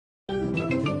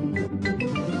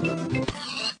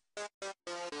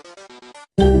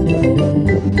I'm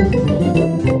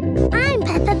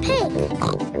Peppa Pig.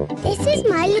 This is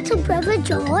my little brother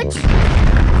George.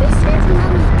 This is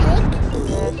Mummy Pig.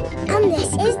 And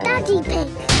this is Daddy Pig.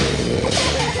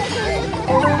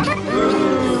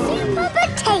 Super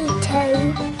Potato.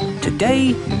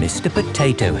 Today, Mr.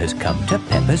 Potato has come to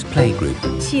Peppa's playgroup.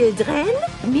 Children,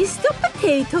 Mr.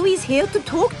 Potato is here to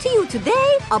talk to you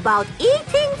today about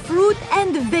eating fruit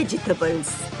and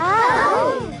vegetables.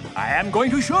 Oh! I am going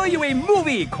to show you a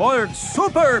movie called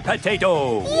Super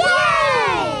Potato.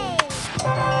 Yay!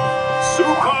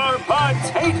 Super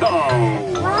Potato!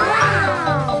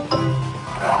 Wow!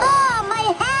 Oh,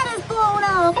 my hat is blown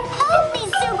off! Help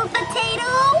me, Super Potato!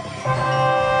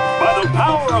 By the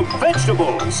power of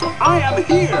vegetables, I am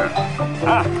here!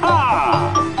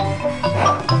 Ha-ha!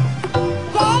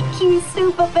 Thank you,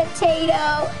 Super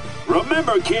Potato!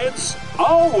 Remember, kids,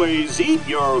 always eat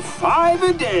your 5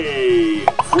 a day.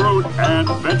 Fruit and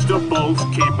vegetables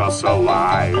keep us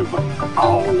alive.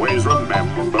 Always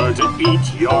remember to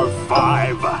eat your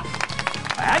 5.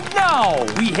 And now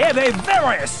we have a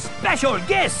very special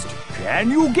guest. Can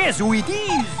you guess who it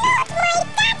is? Not my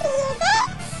daddy, is it?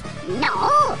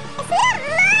 No, it's not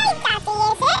my daddy,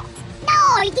 is it? No,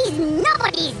 it is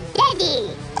nobody's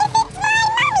daddy. If it's my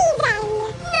mummy, then?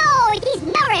 No, it is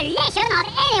no relation of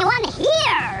anyone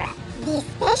here. The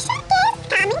special guest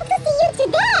coming to see you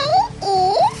today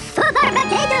is... Super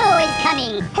Potato is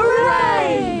coming.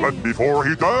 Hooray! But before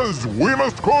he does, we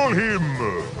must call him...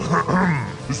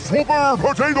 Super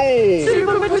Potato!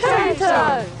 Super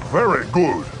Potato! Very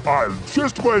good. I'll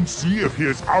just go and see if he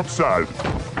is outside.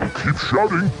 Keep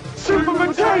shouting. Super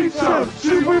Potato!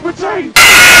 Super Potato!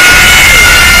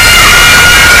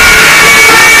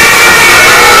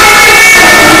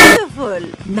 Wonderful!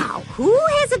 Now, who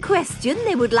has a question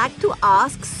they would like to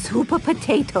ask Super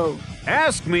Potato?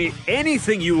 Ask me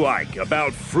anything you like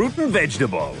about fruit and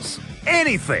vegetables.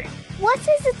 Anything. What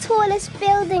is the tallest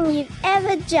building you've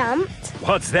ever jumped?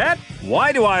 What's that?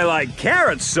 Why do I like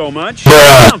carrots so much?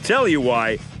 I'll tell you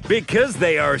why. Because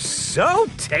they are so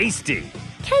tasty.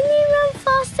 Can you run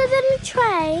faster than a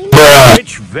train?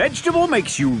 Which vegetable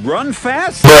makes you run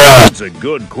fast? That's a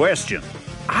good question.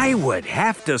 I would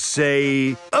have to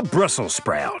say a Brussels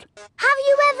sprout. Have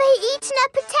you ever eaten a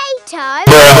potato?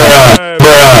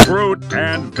 Fruit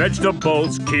and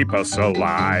vegetables keep us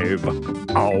alive.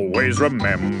 Always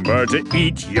remember to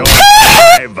eat your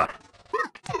 5.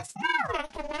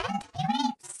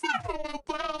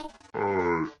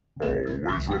 Always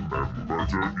Always remember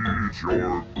to eat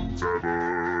your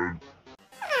 7.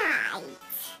 Right.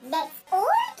 Let's all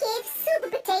give Super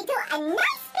Potato a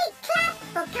nice big clap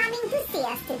for coming to see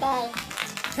us today.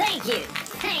 Thank you,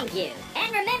 thank you.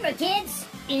 And remember, kids,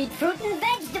 eat fruit and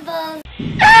vegetables.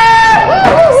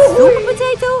 Super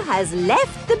Potato has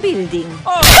left the building.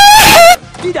 Oh,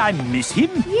 did I miss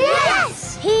him?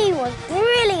 Yes! He was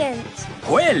brilliant.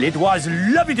 Well, it was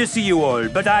lovely to see you all,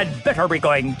 but I'd better be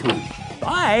going too.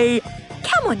 Bye.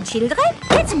 Come on, children.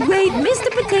 Let's wave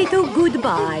Mr. Potato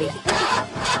goodbye.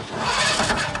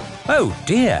 Oh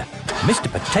dear, Mr.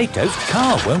 Potato's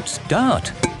car won't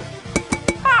start.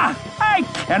 Ah, I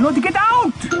cannot get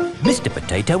out. Mr.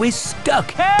 Potato is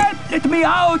stuck. Help, let me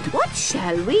out. What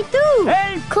shall we do?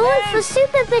 Help, Call help. for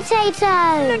Super Potato.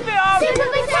 Let me out. Super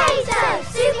Potato!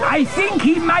 Super I think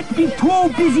he might be too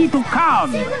busy to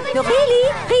come. No,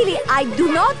 really, I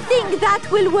do not think that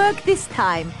will work this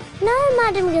time. No,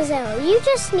 Madam Gazelle, you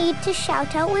just need to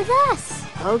shout out with us.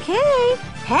 Okay,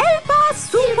 help us,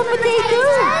 Super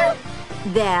Potato!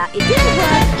 There, it didn't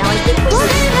work. Now I think we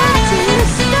should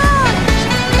start.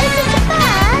 Is it a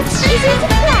bird? Is it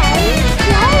a plane?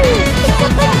 No, it's a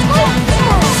potato.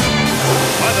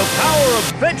 By the power of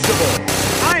vegetables,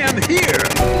 I am here.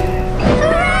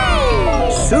 Hooray!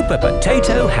 Super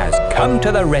Potato has come to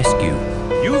the rescue.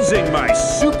 Using my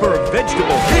super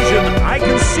vegetable vision, I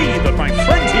can see that my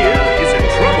friend here is in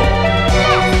trouble.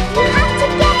 You have to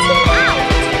get him out.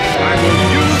 I will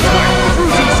use my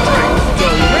cruisy strength to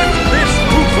lift this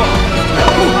roof off.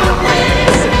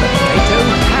 Super Potato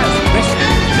has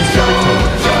rescued Mr.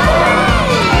 Potato.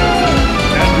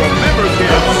 And remember,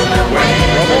 kids, when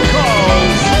trouble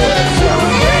calls,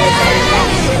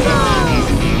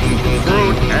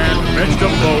 fruit and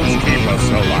vegetables keep us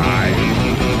alive.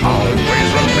 Always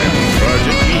remember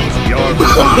to eat your 5.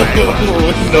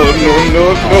 No.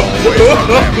 Always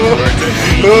remember to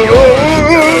eat your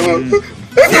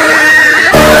 7.